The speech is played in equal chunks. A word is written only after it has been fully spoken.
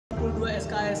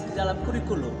SKS di dalam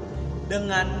kurikulum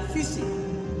dengan visi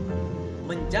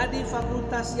menjadi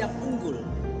fakultas yang unggul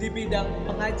di bidang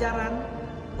pengajaran,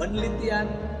 penelitian,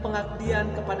 pengabdian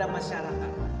kepada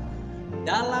masyarakat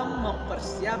dalam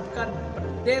mempersiapkan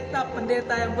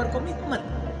pendeta-pendeta yang berkomitmen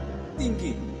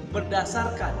tinggi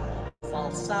berdasarkan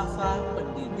falsafah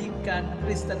pendidikan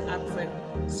Kristen Advent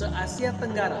se-Asia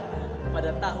Tenggara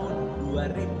pada tahun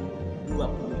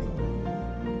 2025.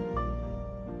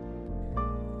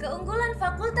 Keunggulan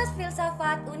Fakultas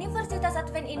Filsafat Universitas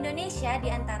Advent Indonesia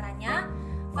diantaranya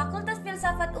Fakultas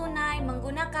Filsafat UNAI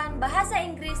menggunakan bahasa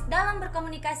Inggris dalam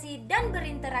berkomunikasi dan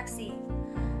berinteraksi.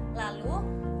 Lalu,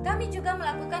 kami juga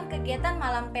melakukan kegiatan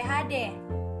malam PHD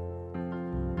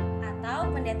atau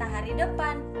pendeta hari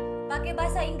depan pakai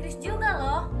bahasa Inggris juga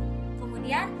loh.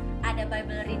 Kemudian ada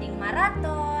Bible Reading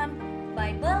Marathon,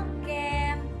 Bible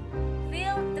Camp,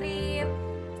 Field Trip,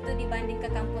 studi banding ke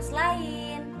kampus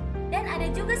lain, dan ada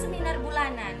juga seminar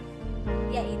bulanan,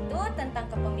 yaitu tentang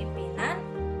kepemimpinan,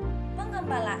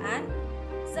 penggembalaan,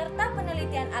 serta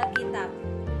penelitian Alkitab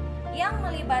yang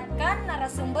melibatkan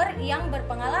narasumber yang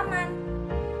berpengalaman.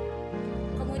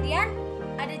 Kemudian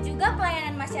ada juga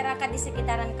pelayanan masyarakat di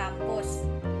sekitaran kampus.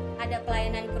 Ada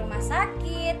pelayanan ke rumah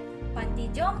sakit, panti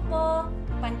jompo,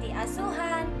 panti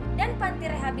asuhan, dan panti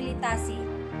rehabilitasi.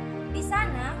 Di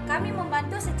sana kami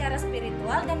membantu secara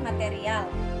spiritual dan material.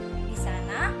 Di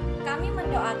sana kami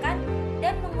mendoakan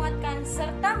dan menguatkan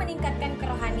serta meningkatkan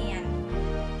kerohanian.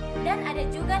 Dan ada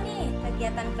juga nih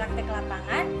kegiatan praktek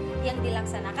lapangan yang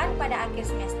dilaksanakan pada akhir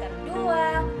semester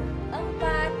 2,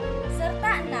 4,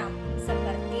 serta 6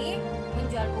 seperti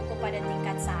menjual buku pada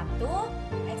tingkat 1,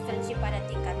 ekstensi pada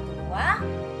tingkat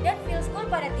 2, dan field school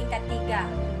pada tingkat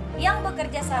 3 yang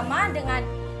bekerja sama dengan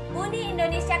Uni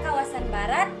Indonesia Kawasan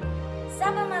Barat,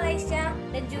 Sabah Malaysia,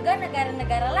 dan juga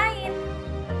negara-negara lain.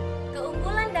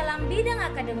 Keunggulan dalam bidang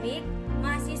akademik,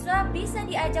 mahasiswa bisa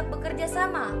diajak bekerja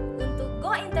sama untuk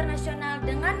go internasional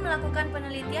dengan melakukan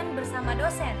penelitian bersama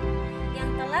dosen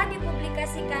yang telah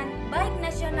dipublikasikan baik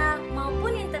nasional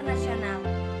maupun internasional.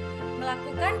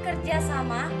 Melakukan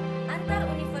kerjasama antar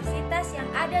universitas yang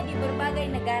ada di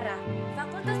berbagai negara.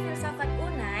 Fakultas Filsafat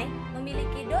UNAI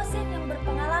memiliki dosen yang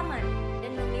berpengalaman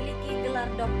dan memiliki gelar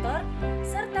doktor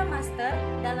serta master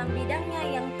dalam bidangnya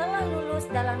yang telah lulus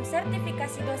dalam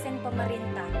sertifikasi dosen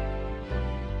pemerintah.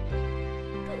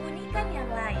 Keunikan yang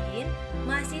lain,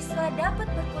 mahasiswa dapat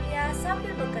berkuliah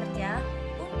sambil bekerja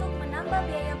untuk menambah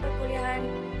biaya perkuliahan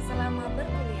selama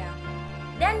berkuliah.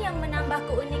 Dan yang menambah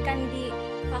keunikan di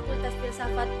Fakultas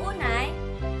Filsafat UNAI,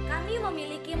 kami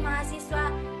memiliki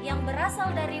mahasiswa yang berasal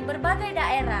dari berbagai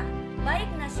daerah, baik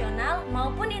nasional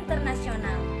maupun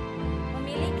internasional.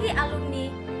 Memiliki alumni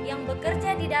yang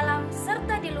bekerja di dalam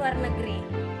serta di luar negeri.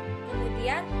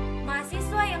 Kemudian,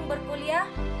 mahasiswa yang berkuliah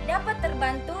dapat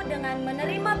terbantu dengan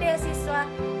menerima beasiswa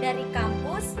dari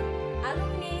kampus,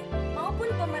 alumni, maupun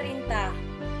pemerintah.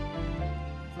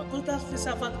 Fakultas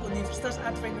Filsafat Universitas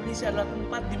Advent Indonesia adalah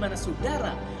tempat di mana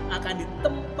saudara akan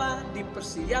ditempa,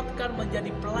 dipersiapkan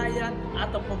menjadi pelayan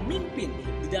atau pemimpin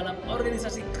di dalam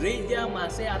organisasi gereja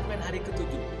Mahasiswa Advent hari ke-7.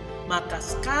 Maka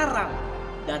sekarang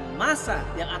dan masa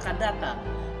yang akan datang,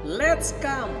 let's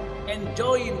come and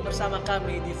join bersama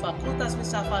kami di Fakultas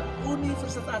Filsafat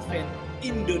Universitas Advent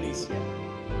Indonesia.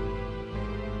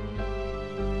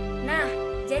 Nah,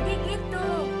 jadi gitu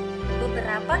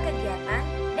beberapa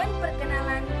kegiatan dan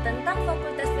perkenalan tentang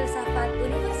Fakultas Filsafat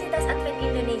Universitas Advent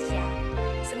Indonesia.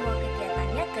 Semua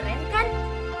kegiatannya keren kan?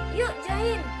 Yuk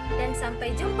join dan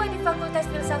sampai jumpa di Fakultas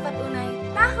Filsafat UNAI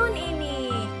tahun ini.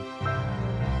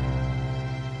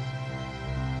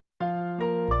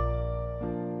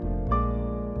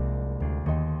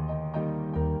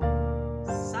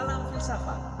 Salam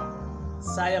filsafat.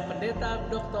 Saya Pendeta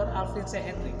Dr. Alvin C.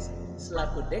 Hendricks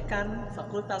selaku Dekan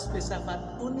Fakultas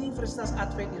Filsafat Universitas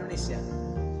Advent Indonesia.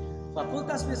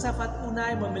 Fakultas Filsafat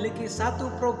UNAI memiliki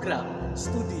satu program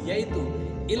studi yaitu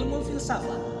Ilmu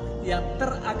Filsafat yang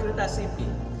terakreditasi B,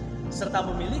 serta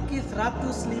memiliki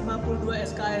 152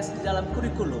 SKS di dalam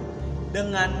kurikulum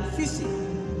dengan visi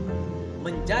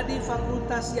menjadi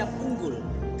fakultas yang unggul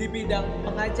di bidang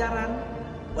pengajaran,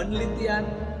 penelitian,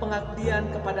 pengabdian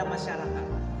kepada masyarakat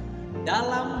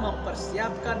dalam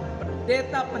mempersiapkan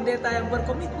pendeta-pendeta yang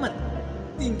berkomitmen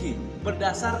tinggi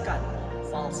berdasarkan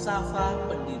falsafah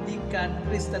pendidikan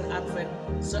Kristen Advent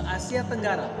se-Asia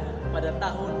Tenggara pada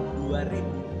tahun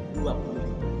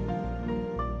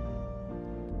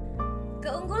 2025.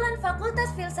 Keunggulan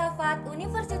Fakultas Filsafat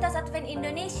Universitas Advent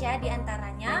Indonesia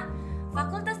diantaranya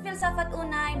Fakultas Filsafat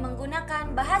UNAI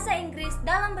menggunakan bahasa Inggris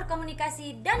dalam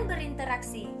berkomunikasi dan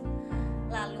berinteraksi.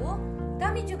 Lalu,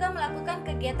 kami juga melakukan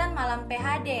kegiatan malam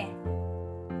PHD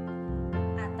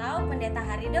atau pendeta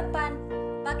hari depan.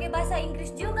 Pakai bahasa Inggris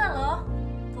juga loh.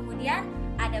 Kemudian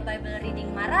ada Bible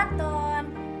Reading Marathon,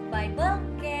 Bible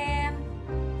Camp,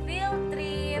 Field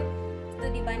Trip,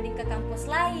 studi banding ke kampus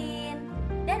lain,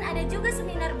 dan ada juga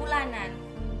seminar bulanan,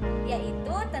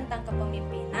 yaitu tentang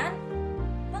kepemimpinan,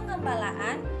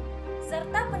 penggembalaan,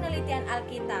 serta penelitian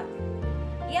Alkitab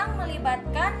yang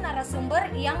melibatkan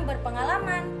narasumber yang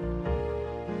berpengalaman.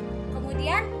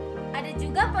 Kemudian ada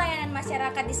juga pelayanan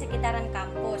masyarakat di sekitaran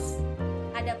kampus.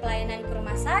 Ada pelayanan ke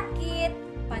rumah sakit,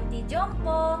 panti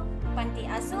jompo, panti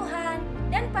asuhan,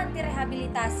 dan panti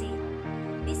rehabilitasi.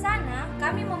 Di sana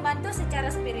kami membantu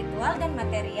secara spiritual dan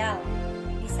material.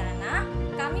 Di sana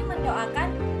kami mendoakan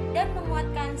dan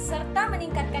menguatkan serta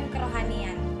meningkatkan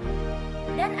kerohanian.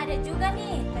 Dan ada juga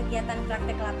nih kegiatan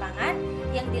praktek lapangan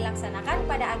yang dilaksanakan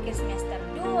pada akhir semester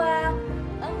 2,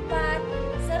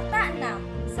 4, serta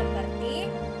 6, seperti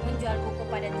menjual buku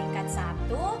pada tingkat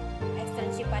 1,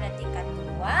 ekstensi pada tingkat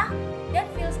 2, dan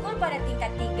field school pada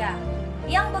tingkat 3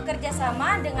 yang bekerja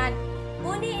sama dengan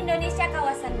Uni Indonesia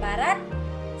Kawasan Barat,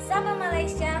 Sabah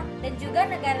Malaysia, dan juga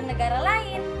negara-negara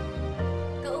lain.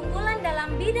 Keunggulan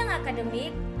dalam bidang akademik,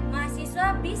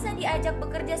 mahasiswa bisa diajak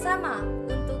bekerja sama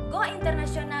untuk go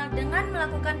internasional dengan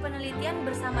melakukan penelitian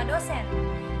bersama dosen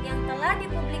yang telah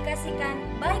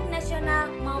dipublikasikan baik nasional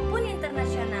maupun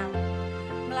internasional.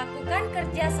 Melakukan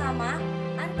kerjasama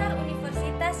antar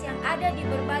universitas yang ada di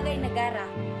berbagai negara.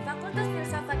 Fakultas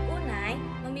Filsafat UNAI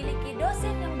memiliki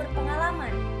dosen yang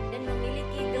berpengalaman dan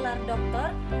memiliki gelar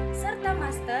doktor serta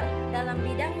master dalam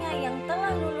bidangnya yang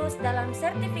telah lulus dalam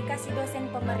sertifikasi dosen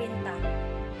pemerintah.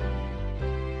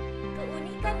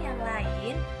 Keunikan yang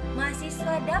lain,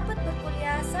 mahasiswa dapat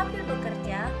berkuliah sambil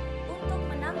bekerja untuk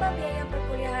menambah biaya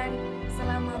perkuliahan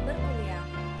selama berkuliah.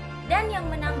 Dan yang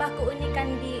menambah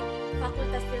keunikan di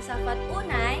Fakultas Filsafat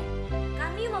UNAI,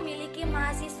 kami memiliki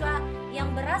mahasiswa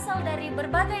yang berasal dari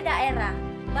berbagai daerah,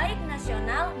 baik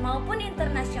nasional maupun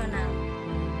internasional.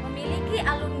 Memiliki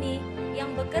alumni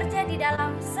yang bekerja di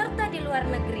dalam serta di luar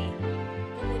negeri.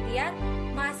 Kemudian,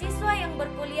 mahasiswa yang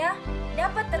berkuliah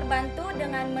dapat terbantu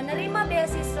dengan menerima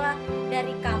beasiswa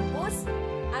dari kampus,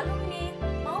 alumni,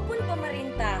 maupun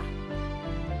pemerintah.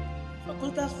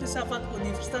 Fakultas Filsafat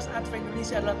Universitas Advent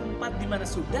Indonesia adalah tempat di mana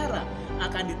saudara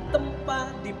akan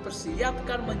ditempa,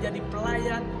 dipersiapkan menjadi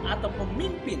pelayan atau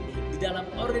pemimpin di dalam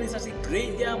organisasi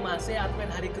gereja Mahasiswa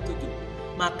Advent hari ke-7.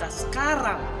 Maka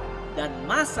sekarang dan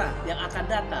masa yang akan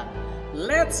datang,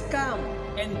 let's come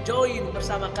and join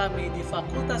bersama kami di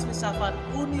Fakultas Filsafat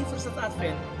Universitas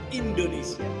Advent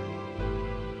Indonesia.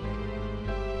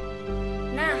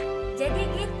 Nah, jadi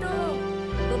gitu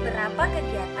beberapa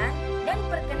kegiatan dan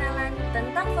perkenalan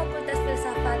tentang Fakultas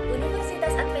Filsafat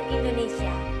Universitas Advent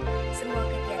Indonesia. Semua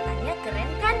kegiatannya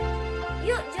keren kan?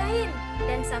 Yuk join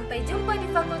dan sampai jumpa di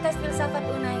Fakultas Filsafat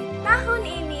UNAI tahun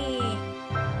ini.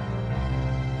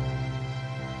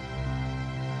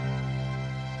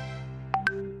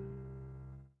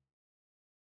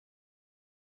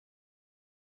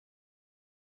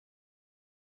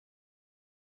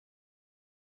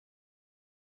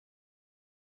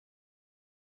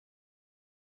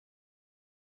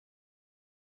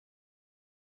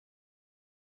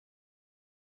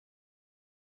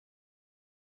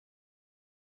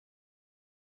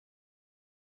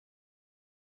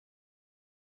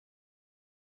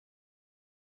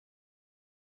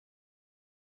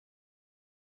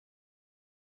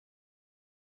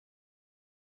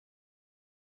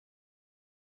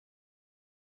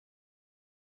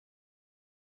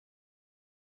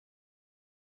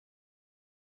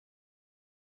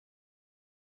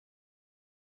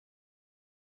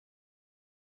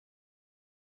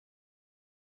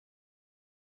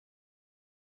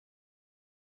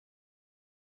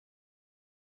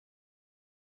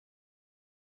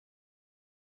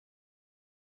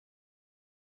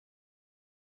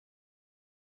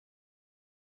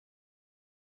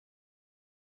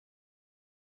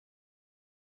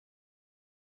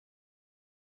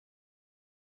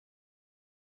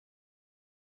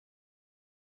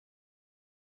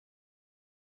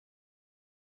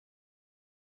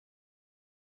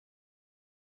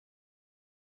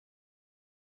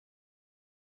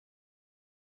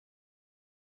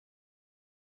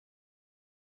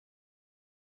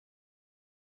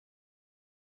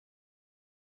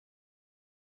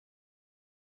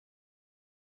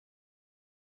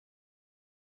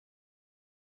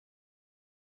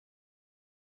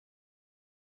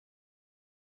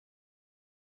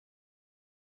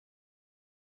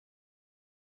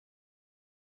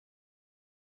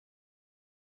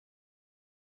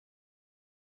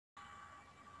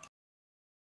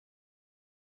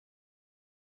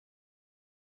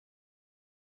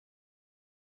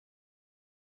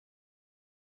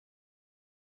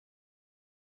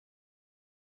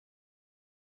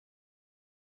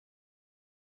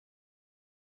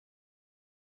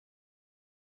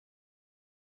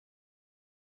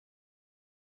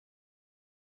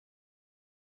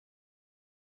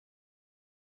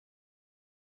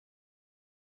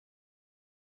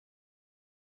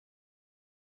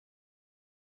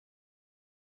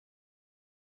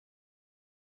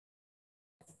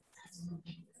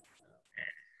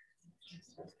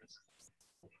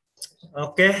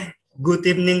 Okay, good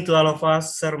evening to all of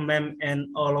us, Sir, Ma'am,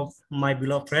 and all of my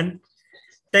beloved friends.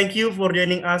 Thank you for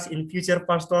joining us in Future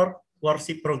Pastor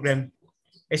Worship Program,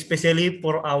 especially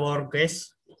for our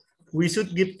guests. We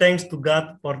should give thanks to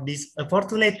God for this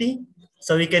opportunity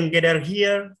so we can gather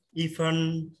here,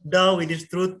 even though it is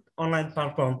through online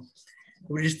platform,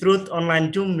 with this truth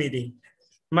online Zoom meeting.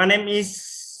 My name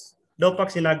is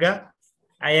Dopak Sinaga.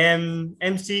 I am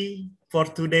MC for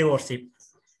today worship.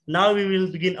 Now we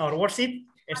will begin our worship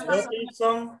as the opening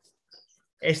song,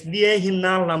 SDA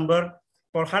hymnal number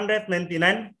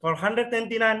 499.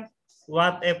 499,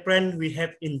 what a friend we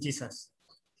have in Jesus.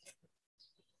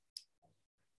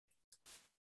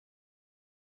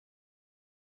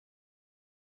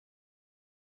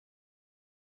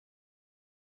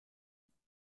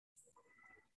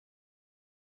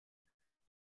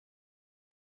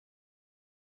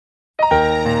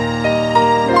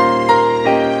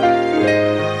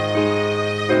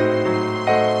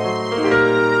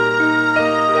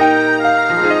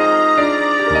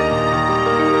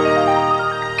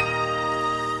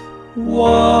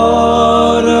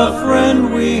 What a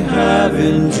friend we have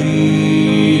in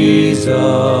Jesus,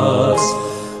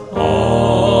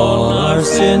 all our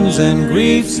sins and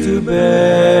griefs to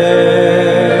bear.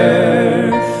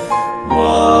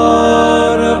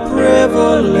 What a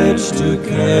privilege to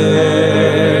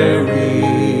carry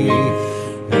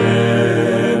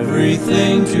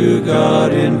everything to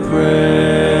God in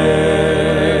prayer.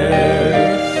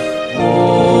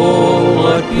 Oh,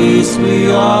 what peace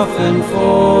we often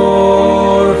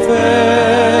forfeit.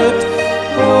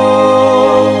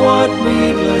 Oh, what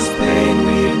needless pain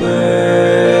we bear.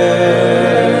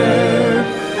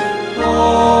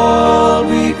 All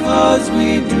because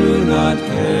we do not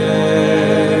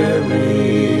carry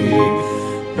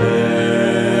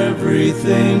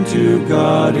everything to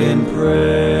God in prayer.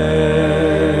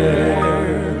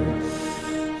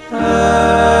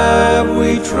 Have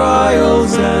we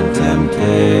trials and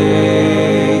temptations?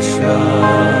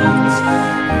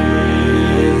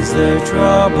 Is there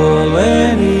trouble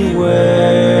anywhere?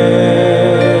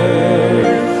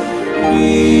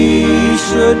 We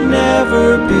should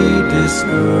never be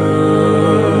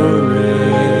discouraged.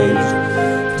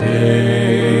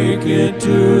 Take it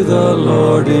to the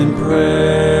Lord in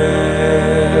prayer.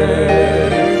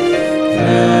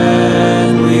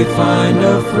 Can we find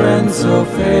a friend so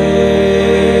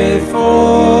faithful,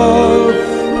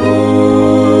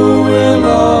 who will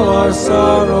all our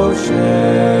sorrow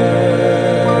share?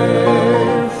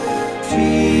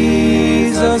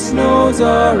 Jesus knows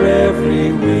our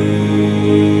every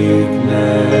weakness.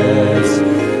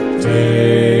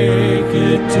 Take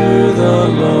it to the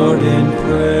Lord in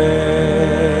prayer.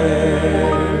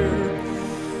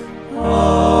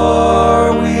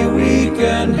 Are we weak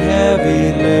and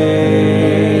heavy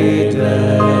laden,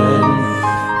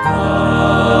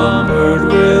 cumbered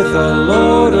with a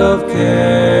load of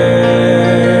care?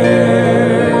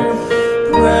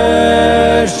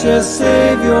 Precious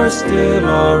Savior, still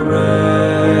our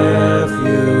refuge.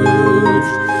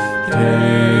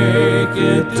 Take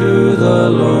it to the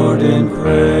Lord in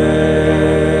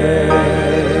prayer.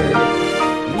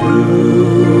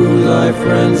 Do thy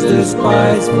friends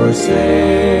despise,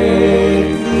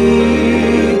 forsake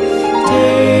thee?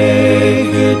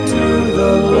 Take it to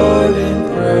the Lord in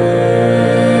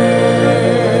prayer.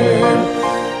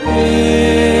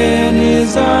 In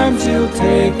his arms he'll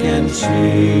take and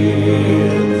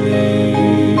shield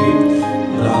thee.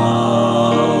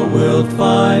 Thou wilt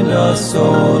find a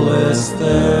solace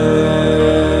there.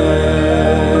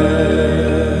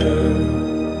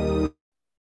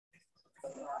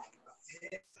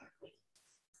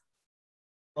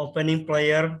 Opening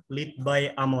prayer led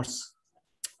by Amos.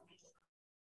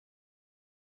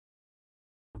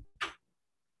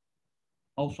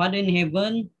 Our Father in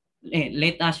heaven,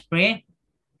 let us pray.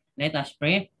 Let us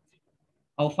pray.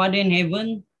 Our Father in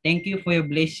heaven, thank you for your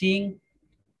blessing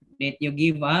that you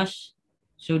give us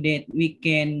so that we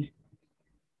can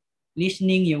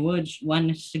listening your words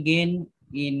once again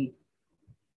in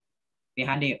the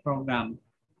Hade program.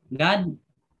 God,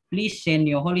 please send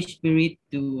your Holy Spirit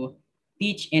to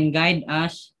teach and guide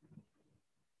us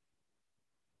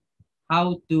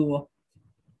how to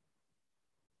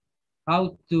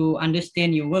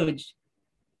understand your words,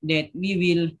 that we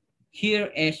will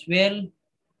hear as well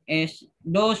as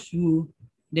those who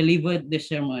delivered the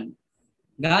sermon.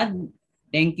 God,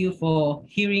 thank you for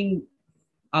hearing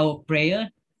our prayer.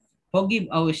 Forgive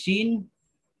our sin.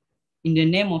 In the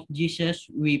name of Jesus,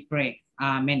 we pray.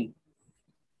 Amen.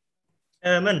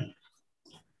 Amen.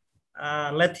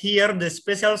 Let's hear the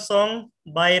special song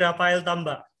by Rafael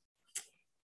Tamba.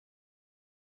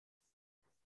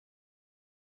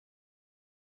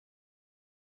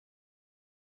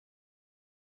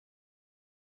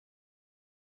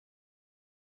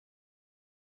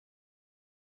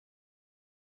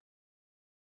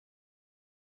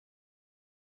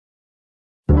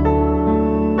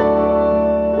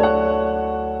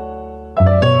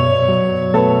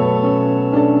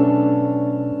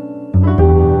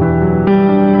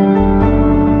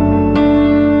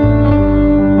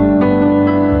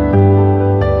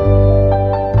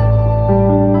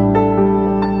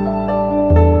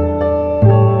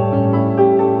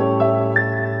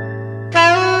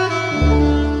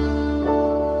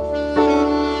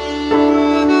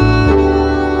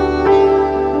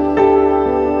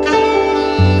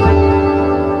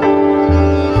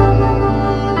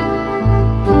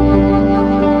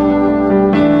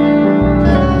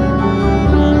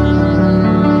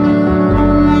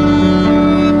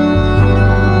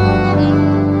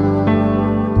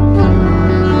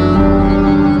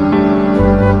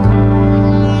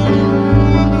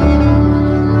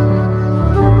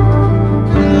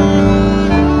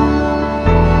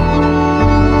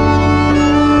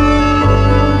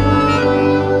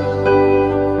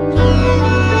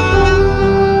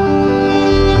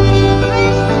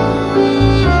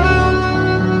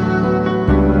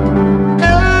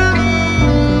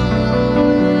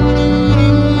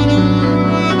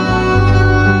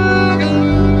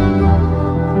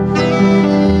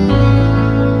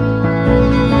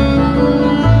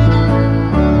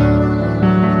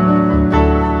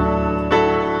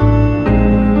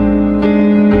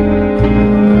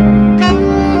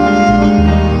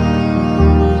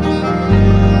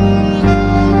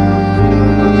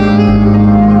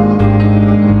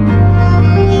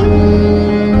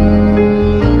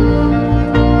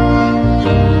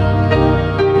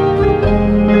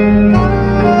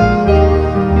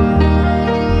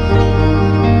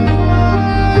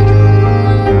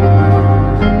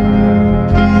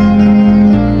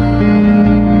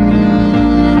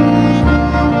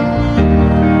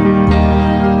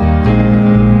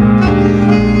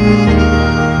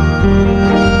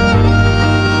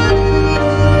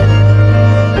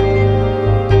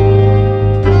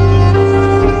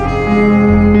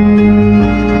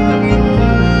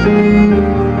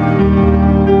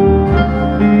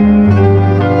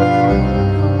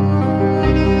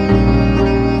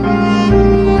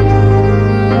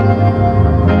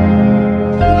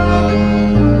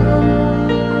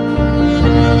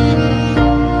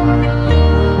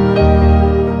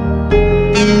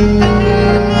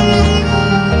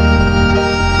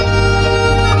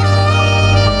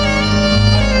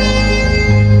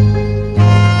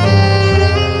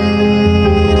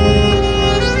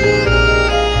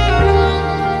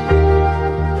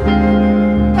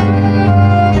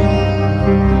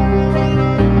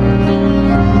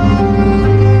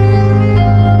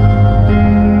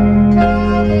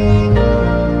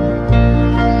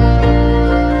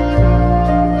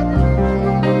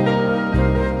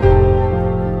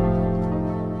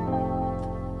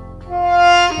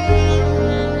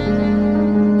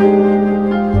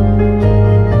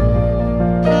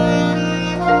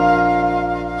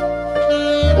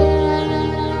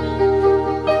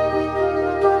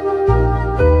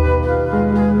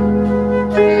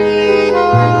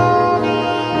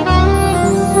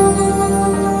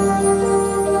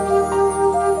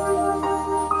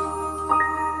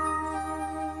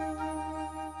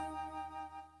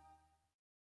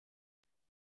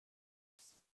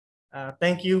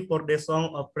 thank you for the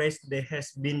song of praise that has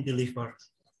been delivered.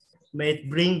 May it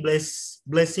bring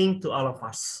blessing to all of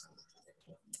us.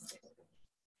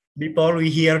 Before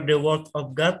we hear the word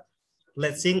of God,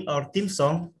 let's sing our theme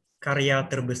song, Karya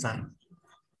Terbesar.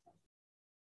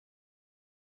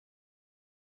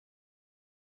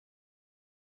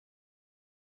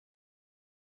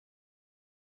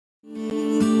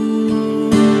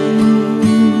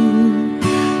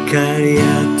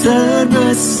 Karya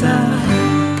terbesar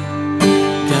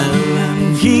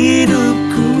dalam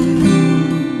hidupku,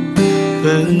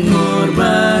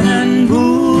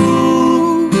 pengorbananmu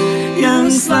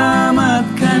yang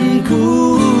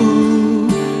selamatkanku.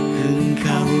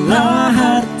 Engkaulah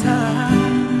harta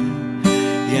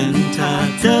yang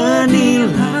tak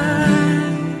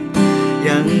ternilai,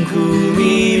 yang ku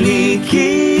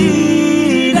miliki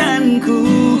dan ku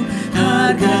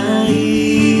hargai.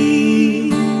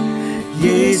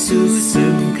 Yesus,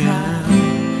 Engkau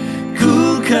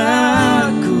ku kagumi.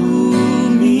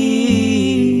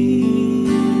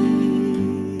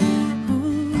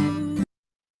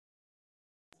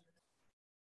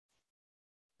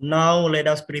 Now let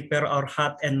us prepare our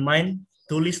heart and mind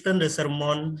to listen the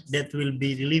sermon that will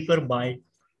be delivered by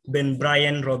Ben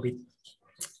Brian Robit.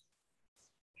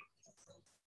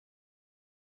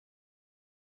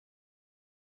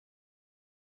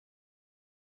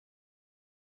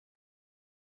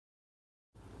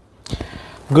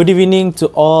 Good evening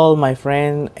to all my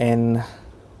friends and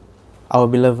our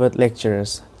beloved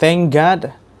lecturers. Thank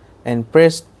God and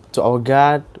praise to our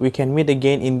God we can meet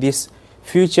again in this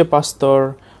future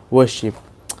pastor worship.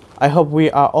 I hope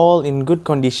we are all in good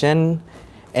condition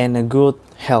and a good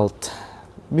health.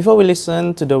 Before we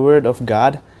listen to the word of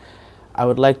God, I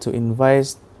would like to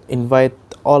invite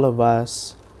all of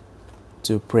us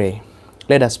to pray.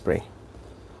 Let us pray.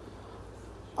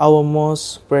 Our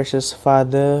most precious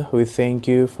Father, we thank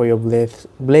you for your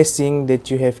blessing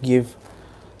that you have given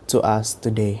to us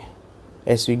today.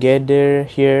 As we gather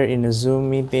here in a Zoom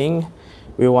meeting,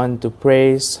 we want to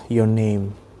praise your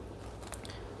name.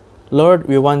 Lord,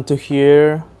 we want to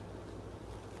hear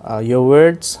your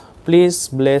words. Please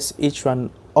bless each one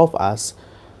of us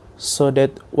so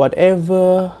that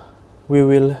whatever we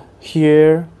will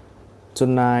hear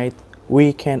tonight,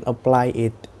 we can apply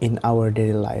it in our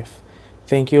daily life.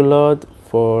 Thank you, Lord,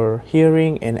 for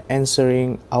hearing and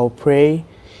answering our prayer.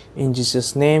 In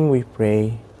Jesus' name we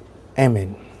pray.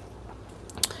 Amen.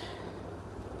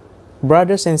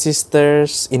 Brothers and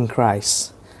sisters in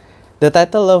Christ, the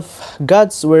title of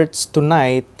God's words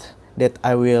tonight that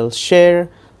I will share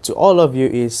to all of you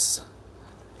is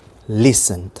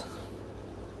Listened.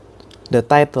 The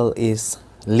title is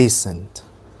Listened.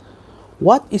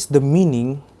 What is the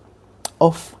meaning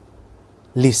of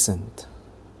listened?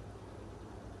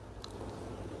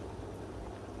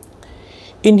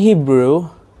 In Hebrew,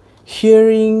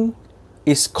 hearing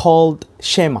is called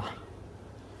Shema.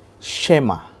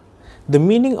 Shema. The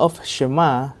meaning of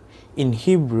Shema in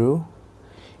Hebrew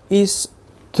is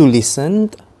to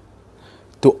listen,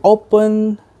 to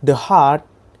open the heart,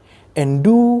 and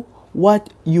do what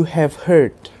you have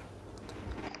heard.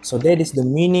 So that is the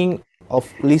meaning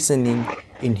of listening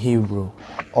in Hebrew,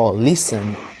 or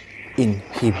listen in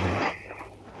Hebrew.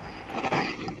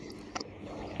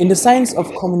 In the science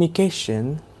of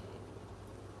communication,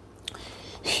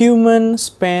 humans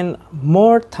spend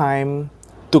more time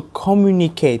to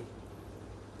communicate,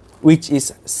 which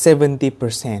is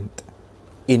 70%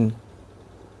 in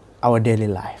our daily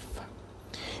life.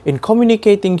 In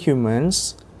communicating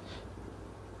humans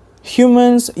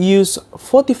use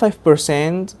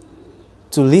 45%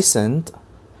 to listen,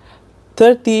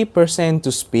 30%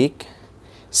 to speak,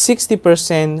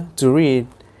 60% to read,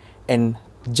 and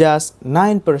just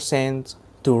 9%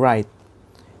 to write.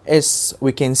 As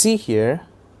we can see here,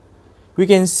 we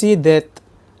can see that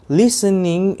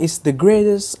listening is the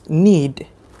greatest need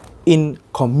in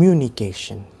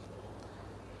communication.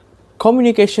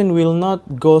 Communication will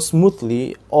not go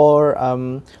smoothly or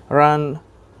run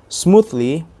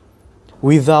smoothly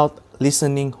without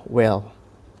listening well.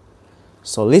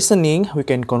 So listening, we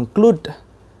can conclude,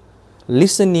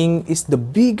 listening is the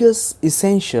biggest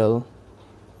essential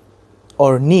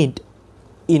or need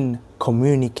in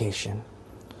communication.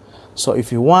 So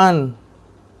if we want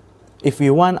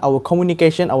our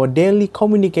communication, our daily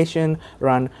communication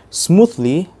run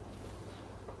smoothly,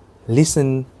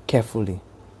 listen carefully.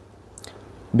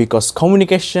 Because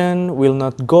communication will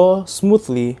not go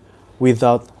smoothly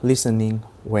without listening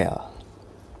well.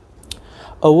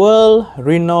 A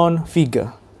world-renowned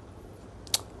figure,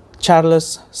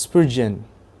 Charles Spurgeon,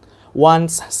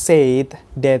 once said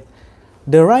that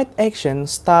the right action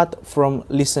starts from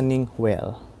listening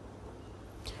well.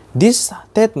 This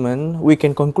statement, we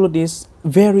can conclude, is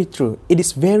very true. It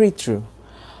is very true.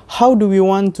 How do we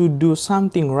want to do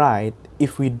something right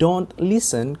if we don't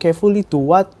listen carefully to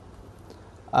what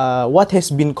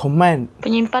has been commanded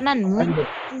Penyimpananmu.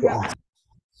 to us?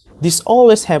 This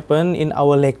always happen in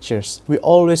our lectures. We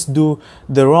always do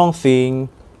the wrong thing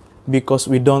because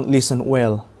we don't listen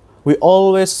well. We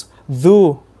always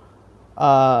do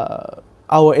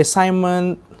our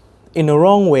assignment in the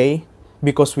wrong way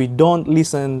because we don't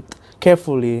listen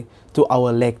carefully to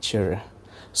our lecturer.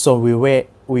 So we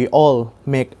all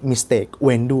make mistake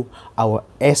when do our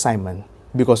assignment.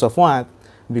 Because of what?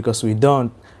 Because we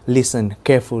don't listen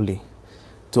carefully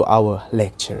to our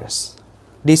lecturers.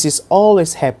 This is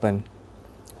always happen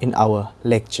in our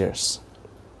lectures.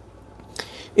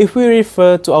 If we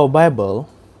refer to our Bible,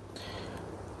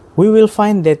 we will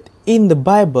find that in the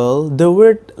Bible, the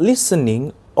word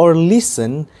listening or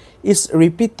listen is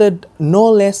repeated no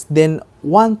less than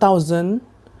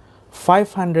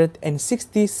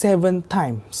 1,567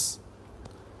 times.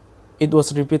 It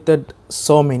was repeated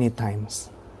so many times.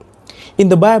 In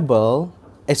the Bible,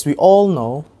 as we all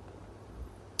know,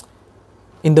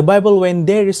 in the Bible, when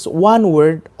there is one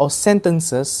word or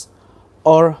sentences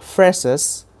or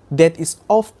phrases that is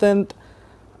often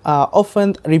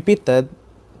repeated,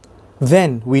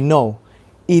 then we know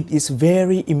it is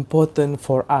very important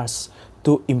for us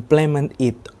to implement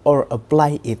it or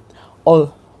apply it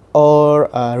or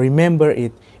remember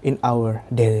it in our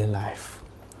daily life.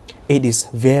 It is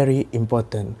very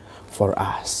important for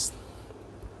us.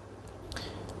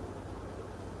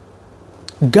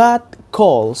 God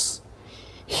calls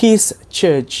His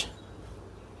church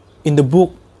in the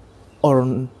book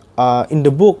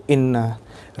in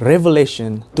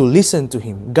Revelation to listen to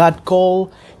Him. God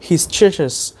called His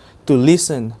churches to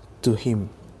listen to Him.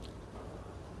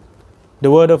 The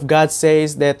Word of God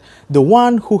says that the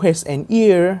one who has an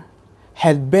ear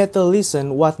had better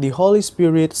listen what the Holy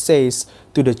Spirit says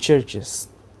to the churches.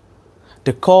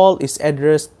 The call is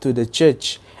addressed to the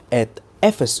church at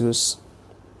Ephesus,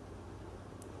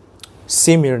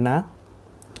 Smyrna,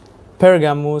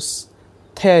 Pergamus,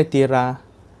 Thyatira,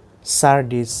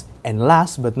 Sardis, and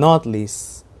last but not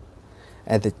least,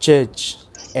 at the church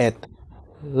at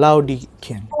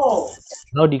Laodicean, or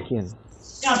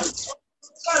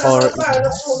in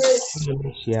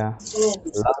Indonesia,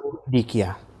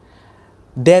 Laodicea.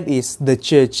 That is the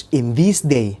church in this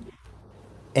day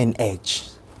and age.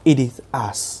 It is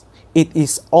us. It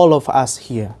is all of us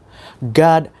here.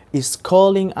 God is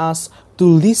calling us to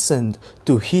listen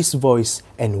to His voice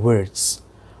and words.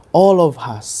 All of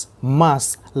us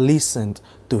must listen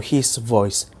to His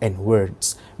voice and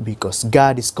words because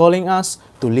God is calling us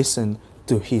to listen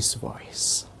to His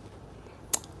voice.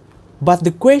 But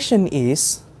the question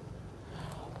is,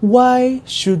 why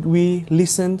should we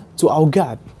listen to our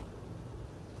God?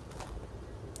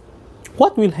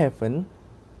 What will happen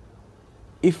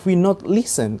if we not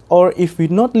listen? Or if we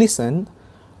not listen,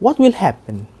 what will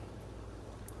happen?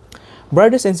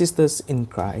 Brothers and sisters in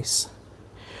Christ,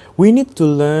 we need to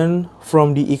learn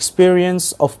from the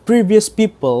experience of previous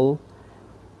people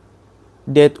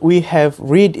that we have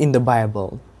read in the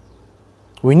Bible.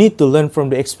 We need to learn from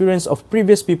the experience of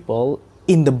previous people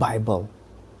in the Bible.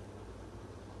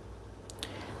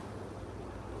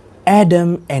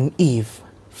 Adam and Eve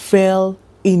fell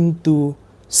into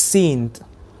sin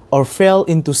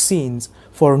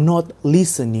for not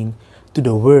listening to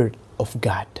the word of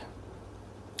God.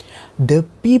 The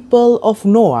people of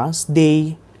Noah's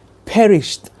day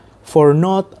perished for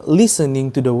not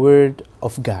listening to the word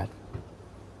of God.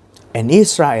 And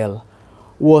Israel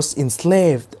was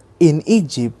enslaved in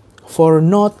Egypt for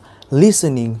not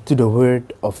listening to the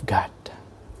word of God.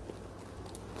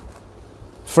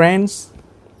 Friends,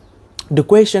 the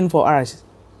question for us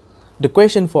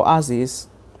is,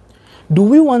 do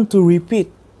we want to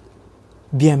repeat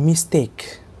their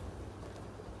mistake?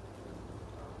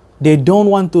 They don't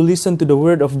want to listen to the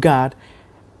word of God,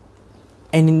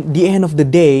 and in the end of the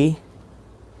day,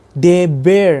 they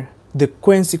bear the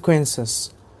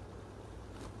consequences.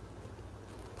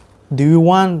 Do you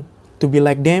want to be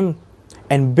like them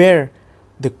and bear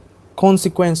the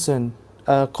consequences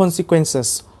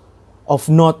of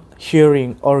not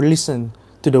hearing or listen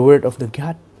to the word of the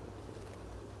God?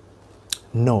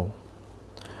 No,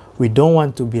 we don't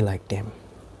want to be like them.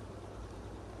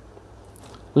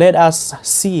 Let us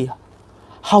see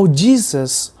how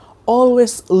Jesus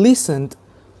always listened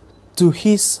to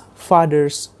His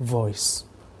Father's voice.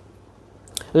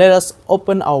 Let us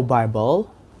open our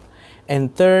Bible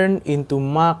and turn into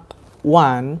Mark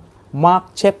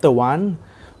chapter 1,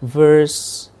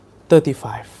 verse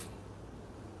 35.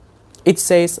 It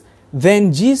says,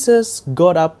 Then Jesus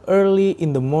got up early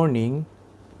in the morning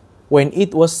when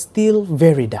it was still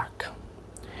very dark,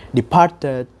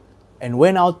 departed, and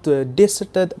went out to a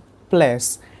deserted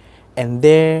place, and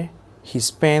there he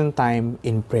spent time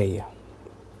in prayer.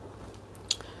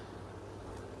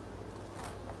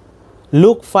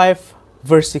 Luke 5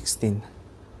 verse 16.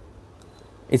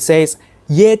 It says,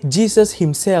 "Yet Jesus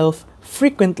himself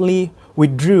frequently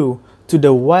withdrew to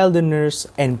the wilderness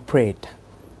and prayed."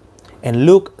 And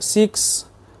Luke 6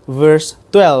 verse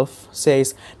 12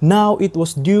 says, "Now it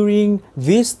was during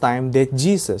this time that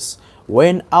Jesus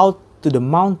went out to the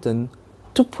mountain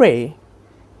to pray,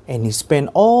 and he spent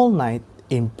all night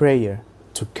in prayer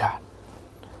to God."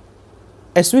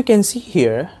 As we can see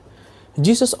here,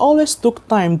 Jesus always took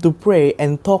time to pray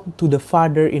and talk to the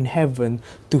Father in heaven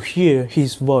to hear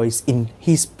his voice in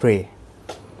his prayer.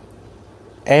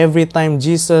 Every time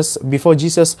before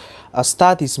Jesus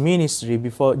started his ministry,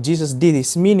 before Jesus did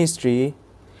his ministry,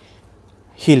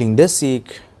 healing the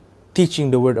sick,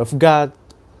 teaching the word of God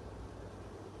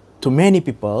to many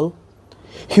people,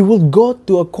 he would go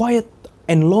to a quiet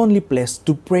and lonely place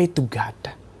to pray to God.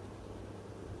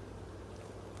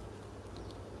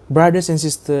 Brothers and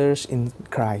sisters in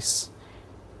Christ,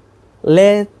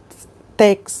 let's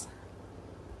take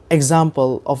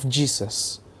example of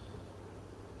Jesus.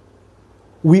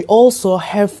 We also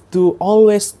have to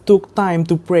always took time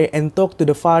to pray and talk to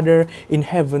the Father in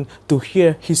heaven to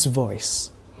hear his voice.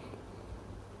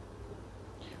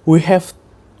 We have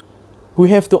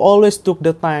to always took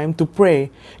the time to pray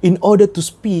in order to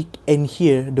speak and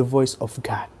hear the voice of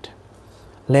God.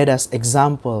 Let's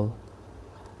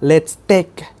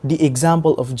take the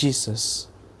example of Jesus.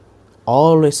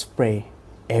 Always pray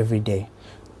every day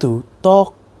to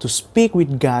talk, to speak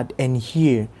with God and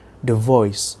hear the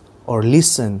voice or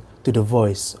listen to the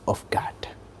voice of God.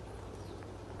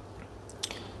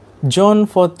 John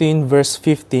 14 verse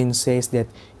 15 says that,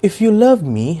 "If you love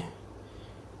me,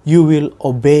 you will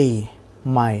obey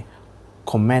my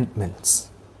commandments."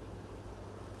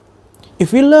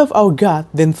 If we love our God,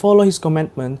 then follow his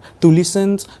commandment to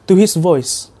listen to his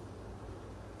voice.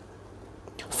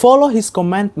 Follow his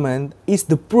commandment is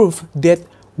the proof that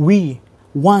we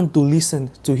want to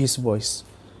listen to his voice.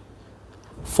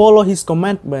 Follow his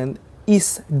commandment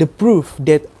is the proof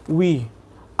that we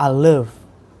love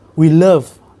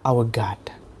our God.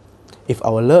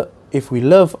 If we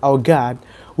love our God,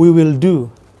 we will do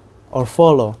or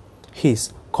follow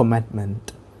his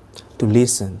commandment to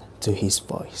listen to his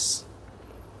voice.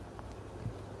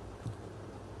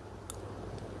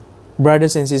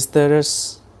 Brothers and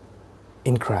sisters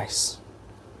in Christ,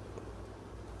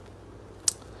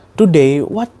 today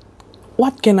what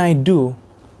can I do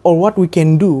or what we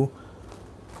can do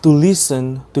to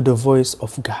listen to the voice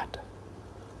of God?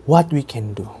 What we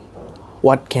can do?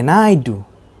 What can I do?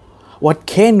 What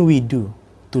can we do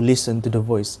to listen to the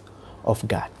voice of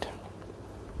God?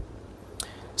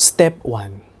 Step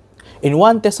 1. In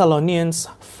 1 Thessalonians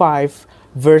 5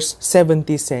 verse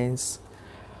 70 says,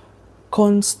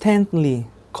 constantly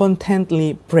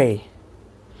pray.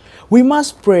 We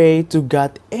must pray to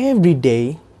God every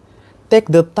day. Take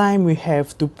the time we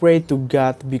have to pray to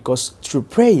God, because through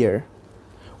prayer,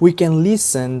 we can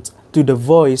listen to the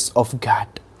voice of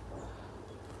God.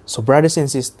 So brothers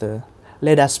and sisters,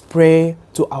 let us pray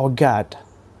to our God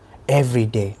every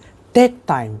day. Take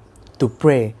time to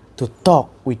pray, to talk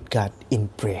with God in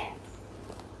prayer.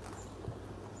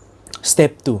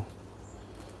 Step 2.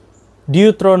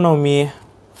 Deuteronomy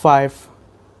 5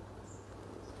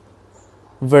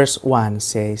 verse 1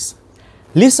 says,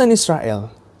 "Listen, Israel,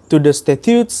 to the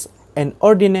statutes and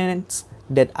ordinances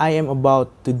that I am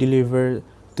about to deliver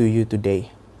to you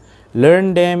today.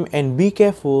 Learn them and be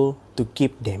careful to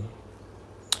keep them."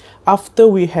 After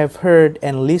we have heard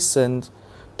and listened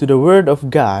to the word of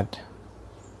God,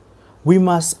 we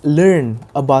must learn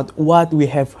about what we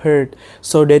have heard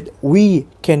so that we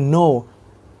can know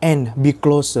and be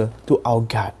closer to our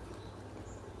God.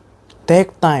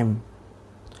 Take time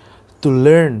to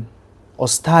learn or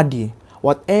study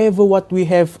whatever we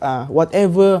have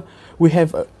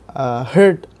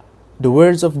heard, the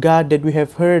words of God that we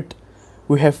have heard.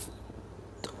 We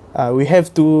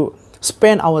have to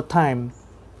spend our time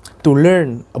to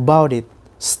learn about it,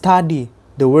 study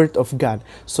the word of God,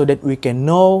 so that we can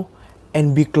know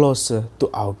and be closer to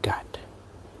our God.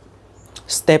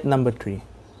 Step number 3.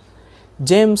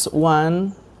 James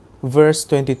 1 verse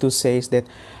 22 says that,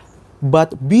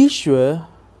 "But be sure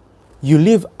you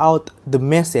live out the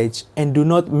message and do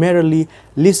not merely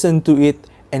listen to it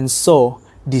and so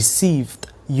deceive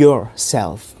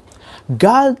yourself."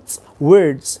 God's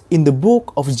words in the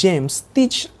book of James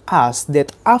teach us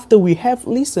that after we have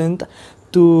listened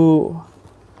to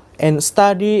and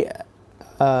study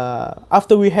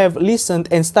after we have listened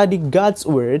and studied God's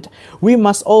word, we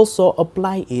must also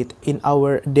apply it in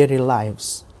our daily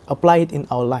lives. Apply it in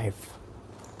our life.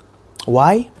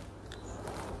 Why?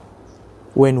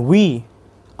 When we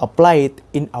apply it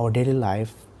in our daily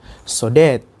life, so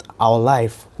that our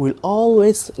life will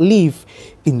always live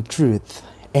in truth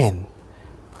and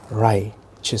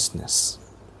righteousness.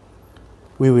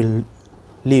 We will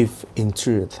live in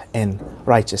truth and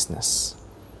righteousness.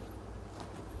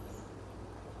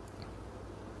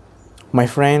 My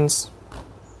friends,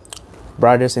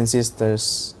 brothers and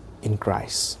sisters in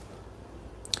Christ,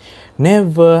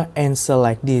 never answer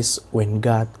like this when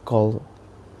God calls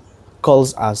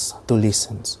us to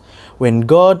listen. When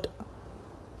God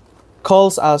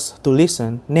calls us to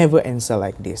listen, never answer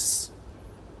like this.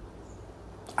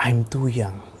 I'm too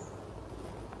young.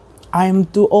 I'm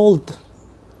too old.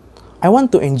 I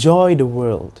want to enjoy the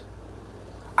world.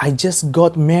 I just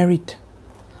got married.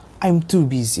 I'm too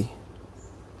busy.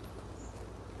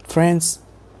 Friends,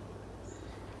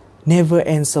 never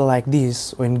answer like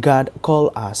this when God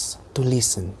calls us to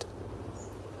listen.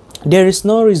 There is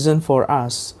no reason for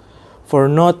us for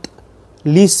not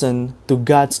listen to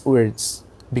God's words.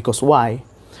 Because why?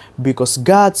 Because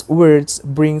God's words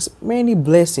brings many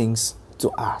blessings to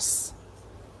us.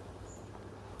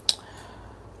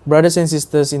 Brothers and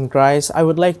sisters in Christ, I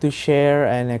would like to share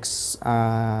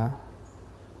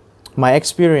my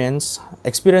experience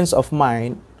of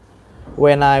mine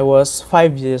when I was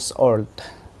 5 years old.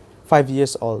 5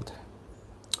 years old.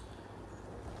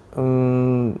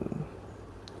 In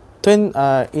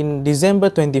December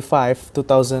 25,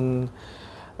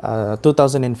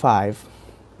 2005,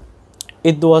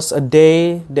 it was a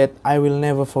day that I will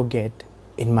never forget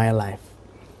in my life.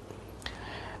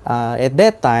 At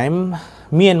that time,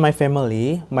 me and my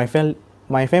family, my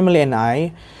family and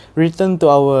I returned to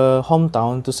our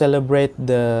hometown to celebrate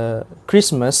the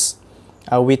Christmas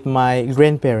with my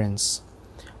grandparents.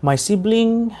 My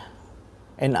sibling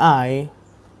and I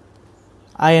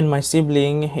and my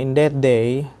sibling in that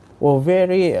day were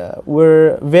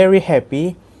very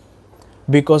happy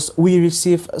because we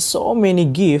received so many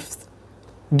gifts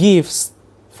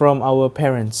from our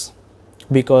parents.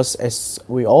 Because as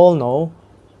we all know,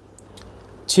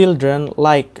 children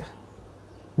like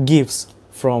gifts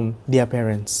from their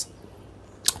parents.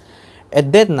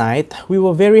 At that night, we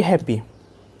were very happy.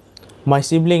 My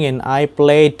sibling and I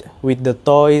played with the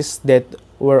toys that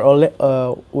were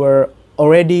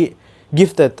already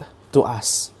gifted to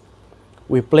us.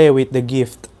 We play with the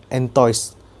gift and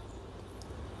toys.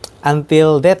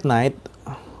 Until that night,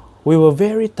 we were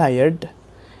very tired,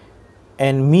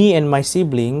 and me and my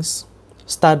siblings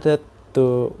started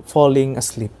to falling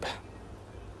asleep.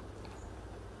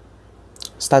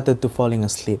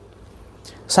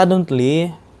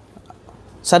 Suddenly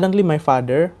my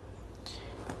father,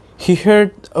 he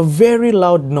heard a very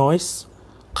loud noise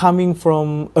coming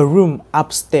from a room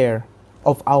upstairs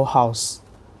of our house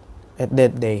at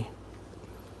that day.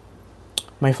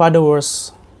 My father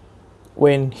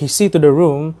when he see to the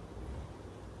room,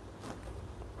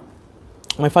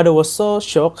 my father was so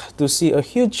shocked to see a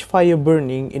huge fire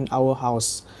burning in our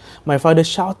house. My father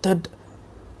shouted,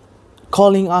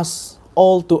 calling us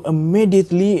all to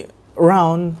immediately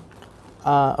run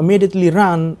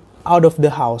out of the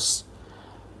house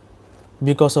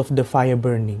because of the fire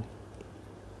burning.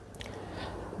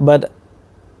 But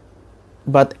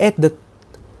at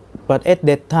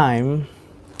that time,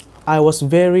 I was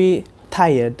very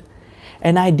tired,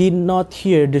 and I did not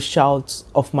hear the shouts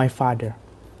of my father.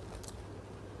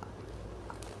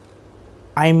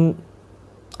 I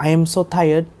am so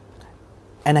tired,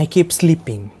 and I keep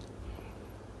sleeping.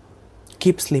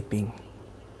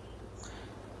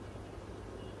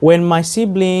 When my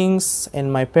siblings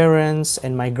and my parents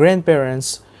and my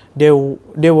grandparents, they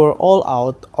were all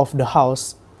out of the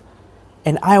house,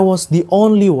 and I was the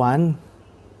only one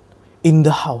in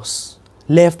the house,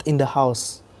 left in the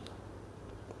house.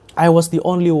 I was the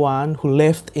only one who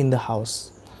left in the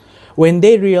house. When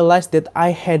they realized that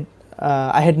I had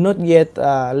not yet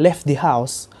left the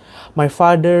house, my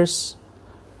father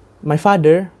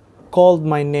called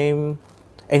my name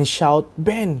and shouted,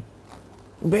 Ben,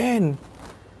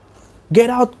 get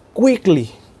out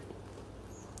quickly.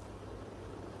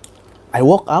 I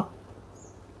woke up,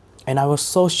 and I was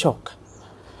so shocked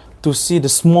to see the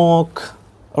smoke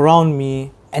around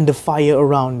me and the fire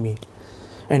around me.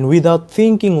 And without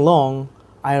thinking long,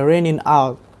 I ran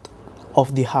out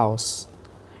of the house,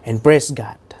 and praise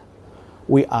God,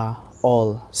 we are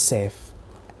all safe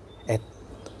at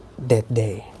that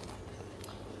day.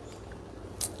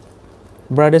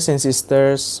 Brothers and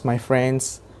sisters, my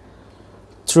friends,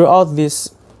 Throughout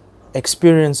this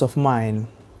experience of mine,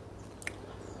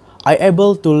 I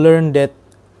able to learn that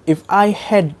if I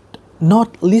had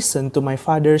not listened to my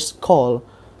father's call,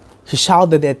 he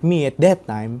shouted at me at that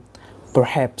time,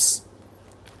 perhaps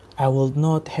I would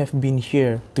not have been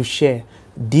here to share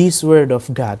this word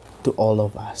of God to all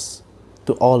of us,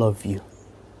 to all of you.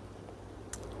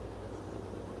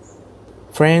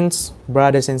 Friends,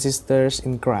 brothers and sisters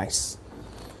in Christ,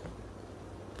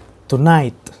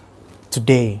 tonight,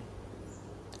 today,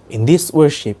 in this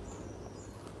worship,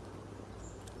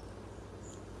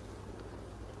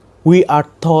 we are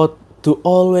taught to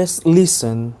always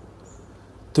listen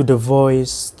to the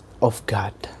voice of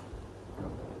God.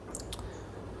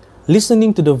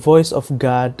 Listening to the voice of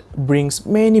God brings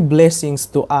many blessings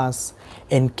to us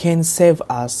and can save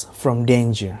us from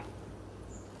danger.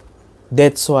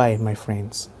 That's why, my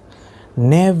friends,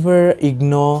 never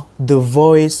ignore the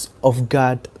voice of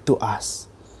God to us,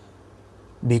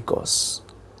 because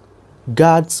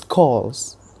God's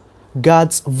calls,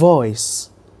 God's voice,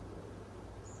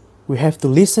 we have to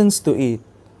listen to it.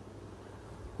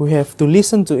 We have to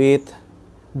listen to it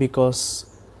because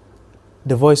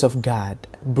the voice of God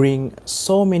brings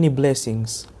so many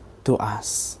blessings to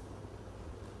us.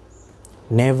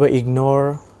 Never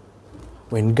ignore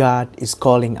when God is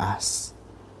calling us.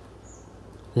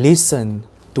 Listen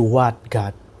to what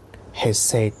God has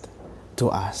said to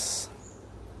us.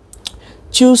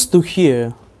 Choose to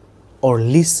hear or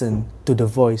listen to the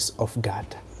voice of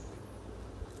God.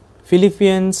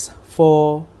 Philippians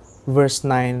 4 verse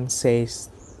 9 says,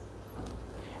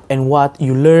 "And what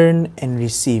you learn and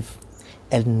receive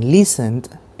and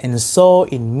listened and saw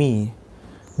in me,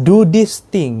 do these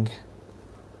things,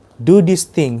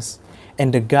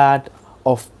 and the God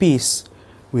of peace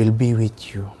will be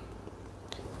with you."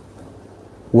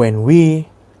 When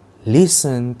we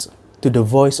listened to the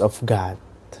voice of God,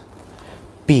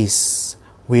 peace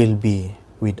will be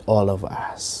with all of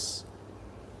us.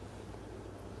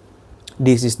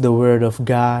 This is the word of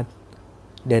God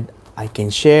that I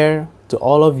can share to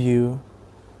all of you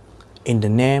in the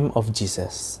name of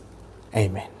Jesus.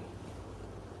 Amen.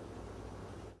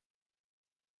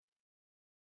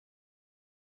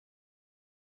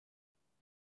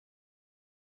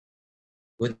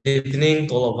 Good evening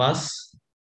to all of us.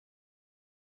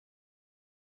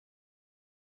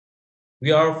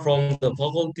 We are from the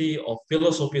Faculty of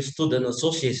Philosophy Student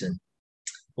Association.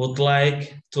 Would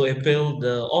like to appeal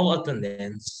the all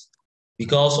attendance.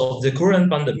 Because of the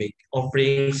current pandemic,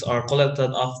 offerings are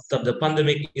collected after the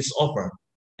pandemic is over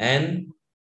and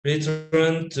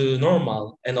return to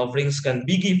normal, and offerings can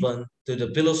be given to the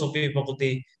philosophy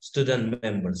faculty student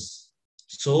members.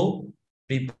 So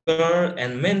prepare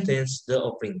and maintain the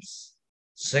offerings.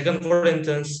 2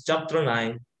 Corinthians chapter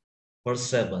 9, verse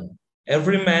 7.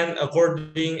 Every man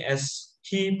according as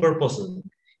he purposes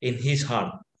in his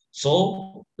heart.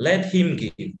 So let him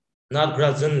give, not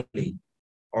grudgingly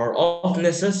or of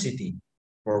necessity,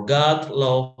 for God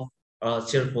loves a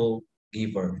cheerful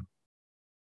giver.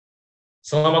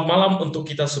 Selamat malam untuk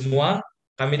kita semua.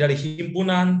 Kami dari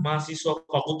Himpunan Mahasiswa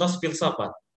Fakultas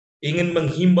Filsafat ingin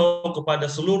menghimbau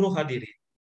kepada seluruh hadirin.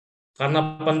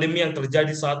 Karena pandemi yang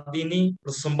terjadi saat ini,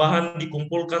 persembahan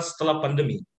dikumpulkan setelah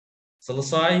pandemi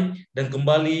selesai dan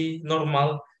kembali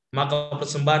normal, maka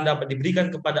persembahan dapat diberikan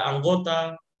kepada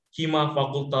anggota Hima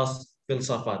Fakultas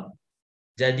Filsafat.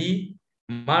 Jadi,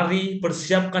 mari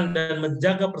persiapkan dan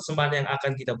menjaga persembahan yang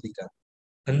akan kita berikan.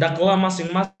 Hendaklah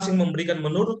masing-masing memberikan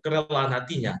menurut kerelaan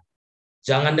hatinya,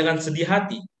 jangan dengan sedih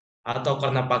hati atau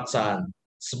karena paksaan,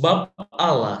 sebab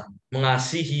Allah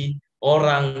mengasihi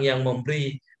orang yang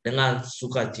memberi dengan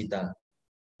sukacita.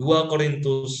 2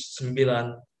 Korintus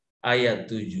 9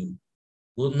 ayat 7.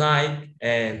 Good night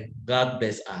and God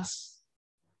bless us.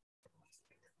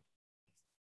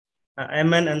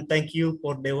 Amen, and thank you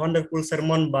for the wonderful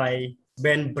sermon by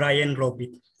Ben Brian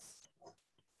Robbie.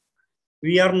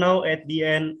 We are now at the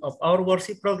end of our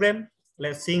worship program.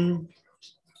 Let's sing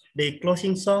the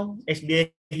closing song,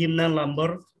 SDA hymnal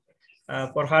number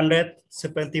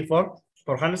 474.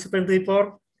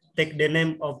 474, take the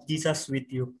name of Jesus with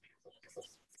you.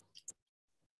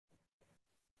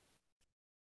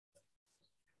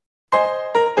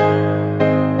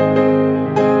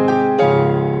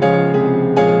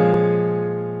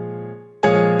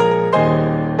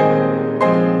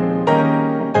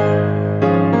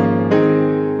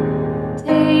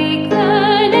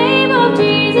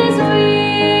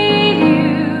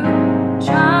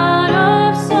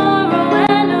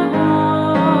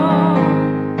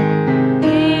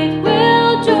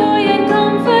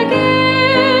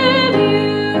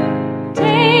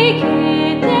 Take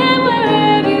it there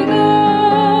wherever you go.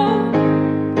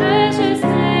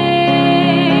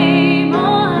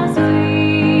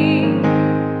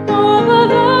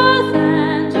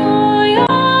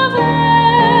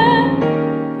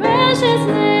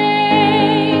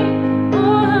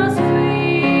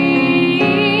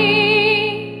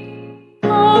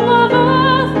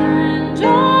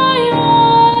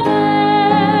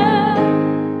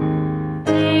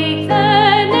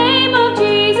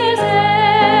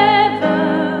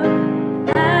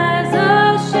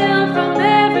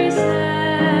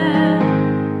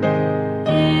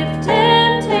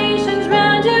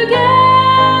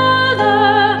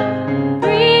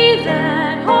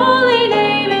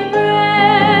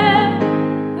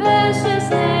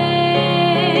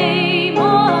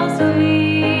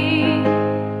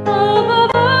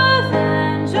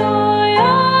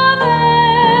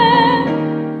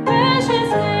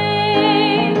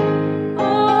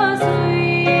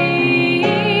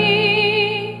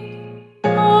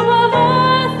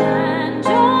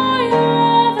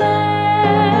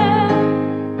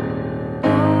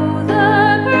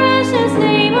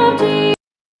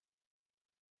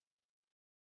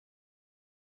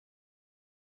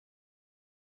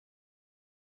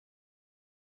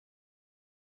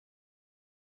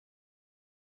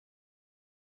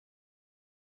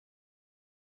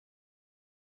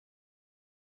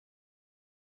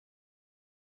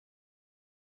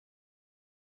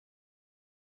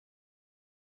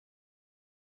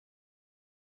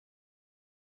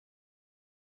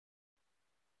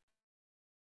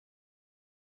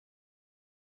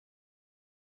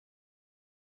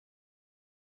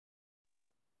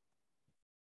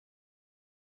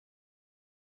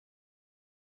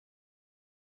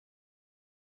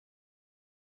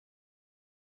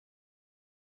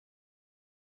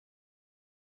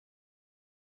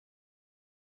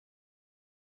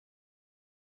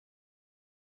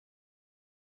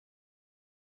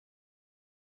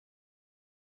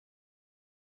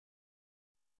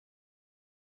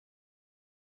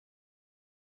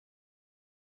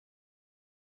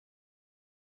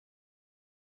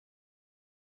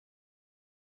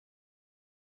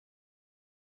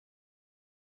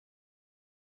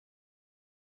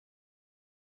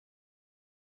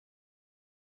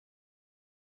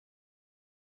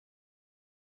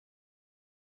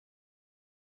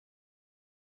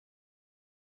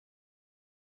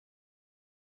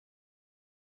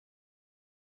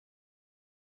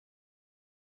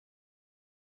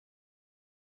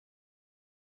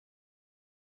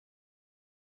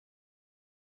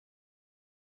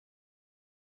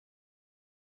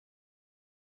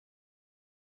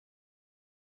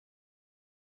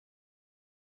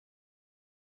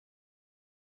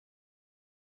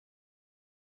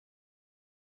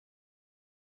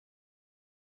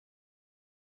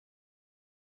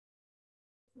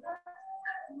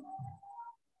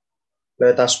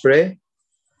 Let us pray.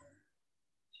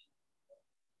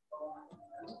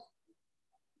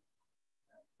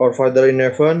 Our Father in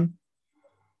heaven,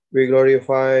 we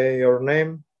glorify your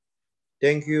name.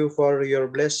 Thank you for your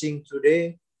blessing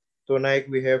today. Tonight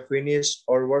we have finished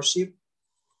our worship.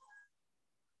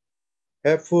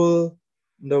 Helpful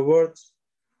the words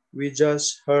we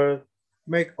just heard,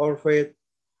 make our faith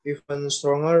even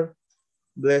stronger.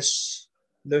 Bless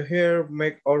the hair,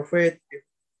 make our faith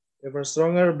even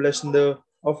stronger. Bless the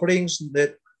offerings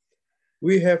that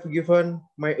we have given.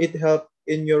 May it help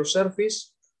in your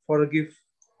service. Forgive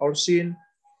our sin.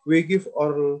 We give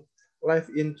our life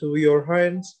into your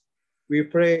hands. We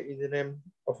pray in the name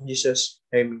of Jesus.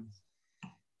 Amen.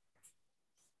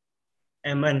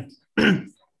 Amen.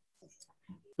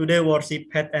 Today worship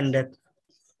had ended.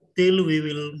 Till we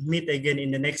will meet again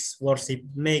in the next worship.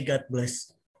 May God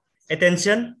bless.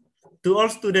 Attention to all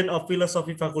students of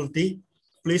Philosophy Faculty.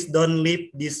 Please don't leave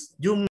this Zoom